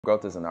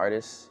Growth as an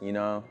artist, you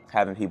know,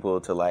 having people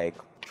to like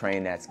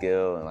train that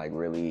skill and like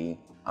really,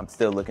 I'm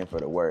still looking for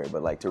the word,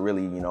 but like to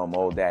really, you know,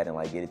 mold that and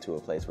like get it to a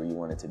place where you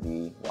want it to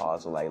be while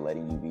also like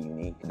letting you be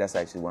unique. That's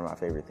actually one of my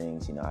favorite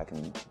things, you know, I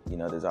can, you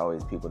know, there's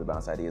always people to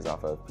bounce ideas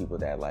off of, people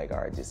that like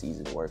are just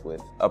easy to work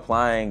with.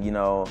 Applying, you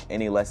know,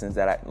 any lessons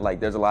that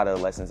there's a lot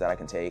of lessons that I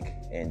can take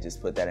and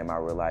just put that in my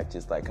real life,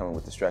 just like coming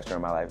with the structure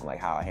in my life and like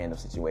how I handle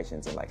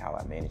situations and like how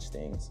I manage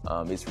things.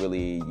 It's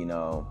really, you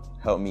know,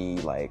 helped me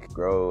like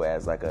grow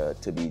as like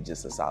to be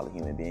just a solid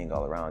human being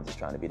all around, just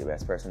trying to be the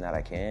best person that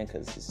I can,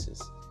 because it's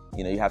just,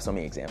 you know, you have so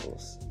many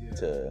examples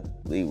to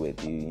lead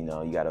with. You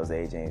know, you got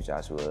Jose, James,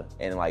 Joshua,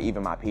 and like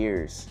even my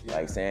peers,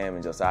 like Sam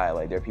and Josiah,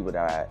 like they're people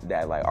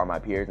that like are my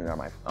peers and are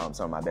my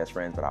some of my best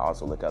friends, but I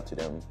also look up to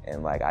them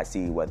and like I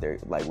see what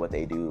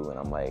they do, and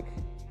I'm like,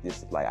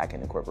 this, like I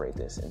can incorporate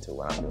this into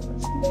what I'm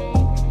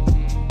doing.